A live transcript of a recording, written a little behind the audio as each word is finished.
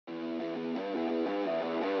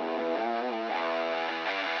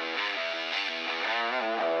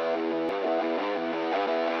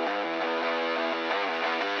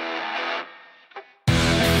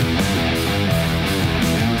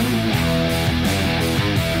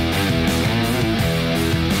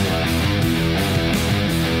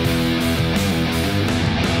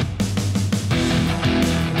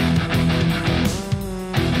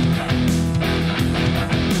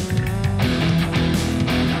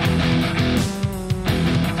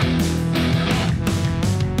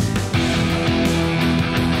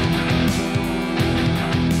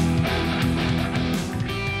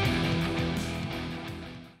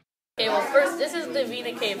the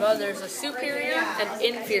vena cava, there's a superior and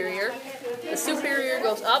inferior. The superior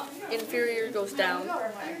goes up, inferior goes down,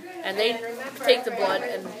 and they take the blood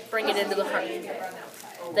and bring it into the heart.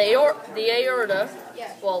 The aorta,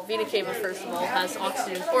 well, vena cava first of all, has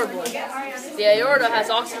oxygen-poor blood. The aorta has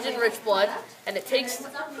oxygen-rich blood, and it takes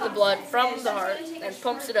the blood from the heart and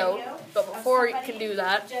pumps it out. But before it can do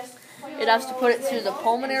that, it has to put it through the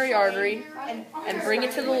pulmonary artery and bring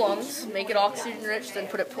it to the lungs, make it oxygen-rich, then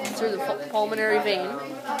put it through the pulmonary vein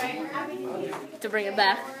to bring it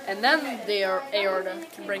back, and then the aorta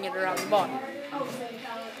can bring it around the body.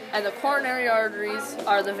 And the coronary arteries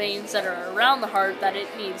are the veins that are around the heart that it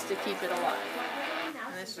needs to keep it alive.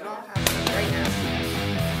 And this is all happening right now.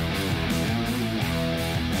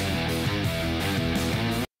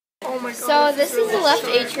 Oh my God, so this is the left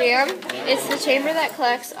atrium. It's the chamber that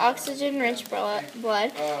collects oxygen-rich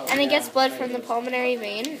blood, and it gets blood from the pulmonary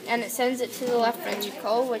vein, and it sends it to the left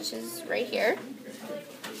ventricle, which is right here.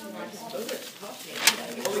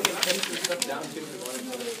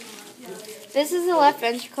 This is the left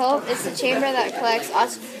ventricle. It's the chamber that collects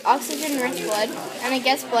oxygen-rich blood, and it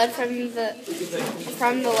gets blood from the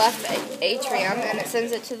left atrium, and it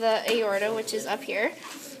sends it to the aorta, which is up here.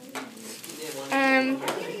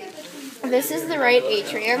 This is the right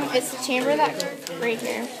atrium. It's the chamber that right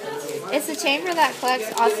here. It's the chamber that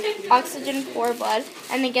collects oxygen-poor blood,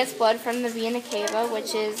 and it gets blood from the vena cava,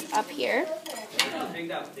 which is up here.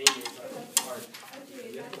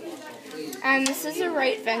 And this is the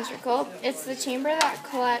right ventricle. It's the chamber that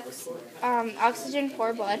collects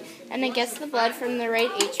oxygen-poor blood, and it gets the blood from the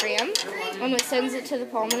right atrium, and it sends it to the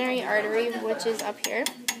pulmonary artery, which is up here.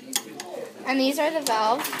 And these are the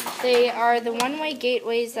valves. They are the one-way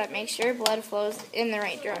gateways that make sure blood flows in the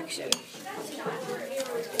right direction.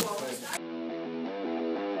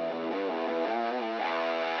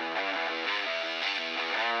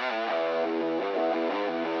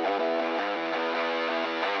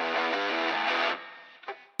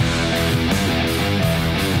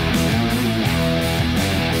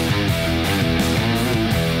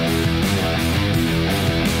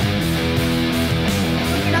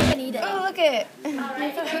 Oh, look at it.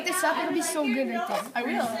 If I put this up, it'll be so good right there. I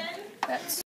will. That's